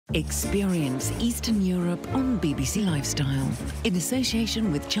Experience Eastern Europe on BBC Lifestyle in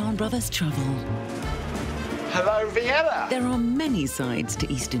association with Chan Brothers Travel. Hello, Vienna! There are many sides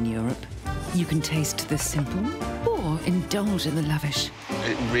to Eastern Europe. You can taste the simple or indulge in the lavish.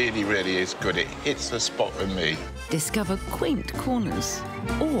 It really, really is good. It hits the spot with me. Discover quaint corners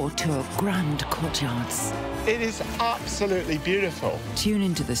or tour grand courtyards. It is absolutely beautiful. Tune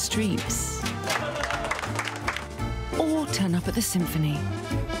into the streets or turn up at the symphony.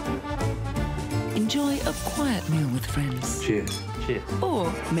 Enjoy a quiet meal with friends. Cheers. Cheers.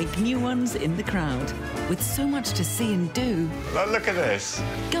 Or make new ones in the crowd. With so much to see and do, Look at this.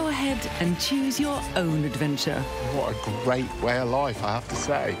 go ahead and choose your own adventure. What a great way of life, I have to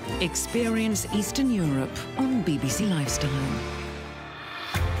say. Experience Eastern Europe on BBC Lifestyle.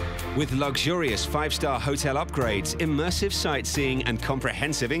 With luxurious 5-star hotel upgrades, immersive sightseeing and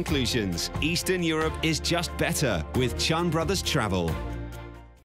comprehensive inclusions, Eastern Europe is just better with Chan Brothers Travel.